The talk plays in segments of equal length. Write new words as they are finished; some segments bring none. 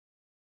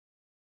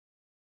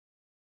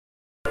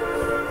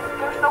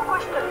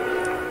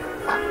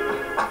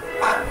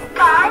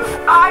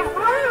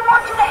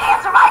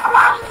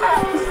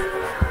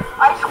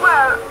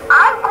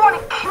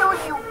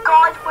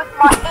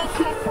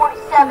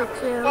it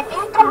too.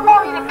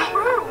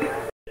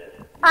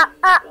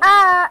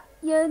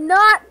 You're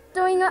not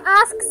doing an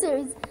Ask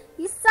series.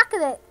 You suck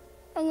at it.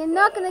 And you're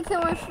not going to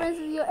kill my friends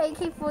with your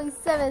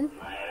AK-47.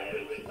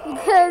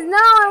 Because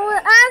no one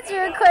will answer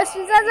your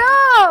questions at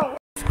all.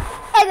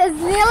 It is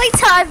nearly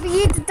time for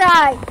you to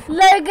die.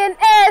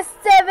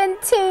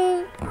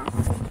 LoganAir17.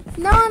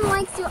 No one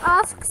likes your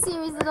Ask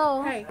series at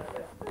all. Hey,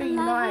 be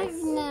nice.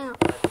 Now,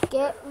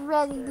 get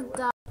ready to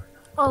die.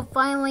 Oh,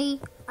 finally,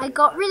 I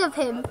got rid of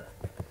him.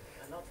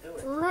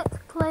 Let's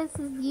close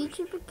his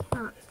YouTube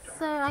account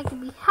so I can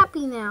be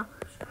happy now.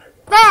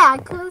 There, I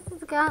closed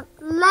his account.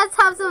 Let's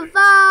have some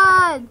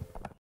fun!